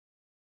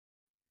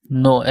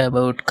know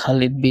about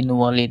Khalid bin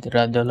Walid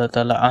radiallahu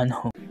ta'ala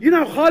anhu. You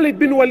know Khalid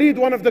bin Walid,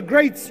 one of the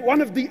greats,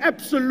 one of the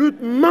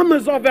absolute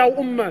mamas of our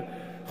ummah.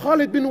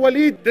 Khalid bin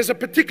Walid, there's a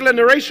particular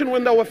narration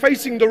when they were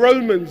facing the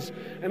Romans,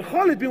 and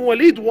Khalid bin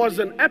Walid was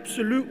an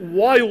absolute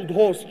wild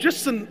horse,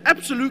 just an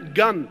absolute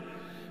gun.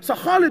 So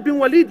Khalid bin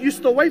Walid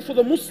used to wait for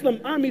the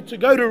Muslim army to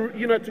go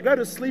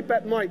to sleep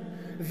at night.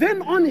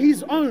 Then on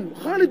his own,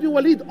 Khalid bin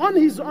Walid on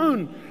his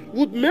own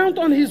would mount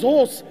on his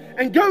horse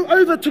and go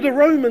over to the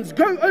Romans,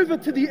 go over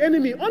to the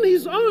enemy on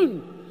his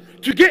own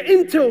to get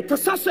intel, to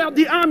suss out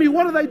the army.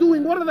 What are they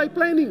doing? What are they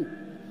planning?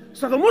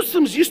 So the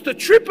Muslims used to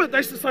trip it. They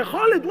used to say,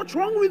 Khalid, what's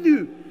wrong with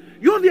you?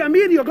 You're the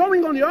Amir, you're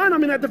going on your own. I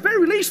mean, at the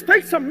very least,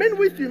 take some men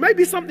with you.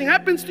 Maybe something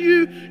happens to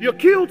you, you're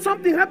killed,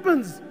 something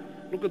happens.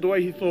 Look at the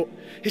way he thought.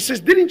 He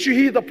says, didn't you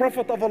hear the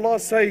Prophet of Allah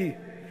say,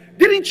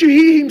 didn't you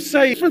hear him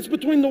say, the difference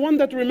between the one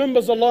that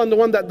remembers Allah and the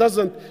one that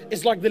doesn't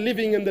is like the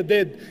living and the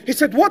dead. He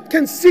said, what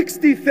can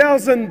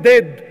 60,000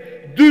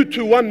 dead do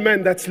to one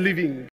man that's living?